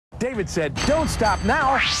David said, don't stop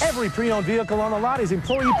now. Every pre-owned vehicle on the lot is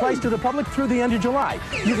employee priced to the public through the end of July.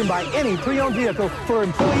 You can buy any pre-owned vehicle for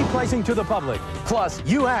employee pricing to the public. Plus,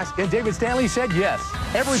 you asked, and David Stanley said yes.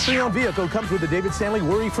 Every pre-owned vehicle comes with the David Stanley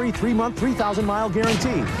worry-free 3-month, 3,000-mile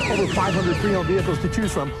guarantee. Over 500 pre-owned vehicles to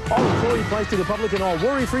choose from, all employee priced to the public and all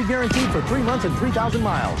worry-free guaranteed for 3 months and 3,000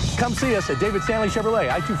 miles. Come see us at David Stanley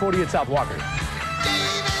Chevrolet, I-240 at South Walker.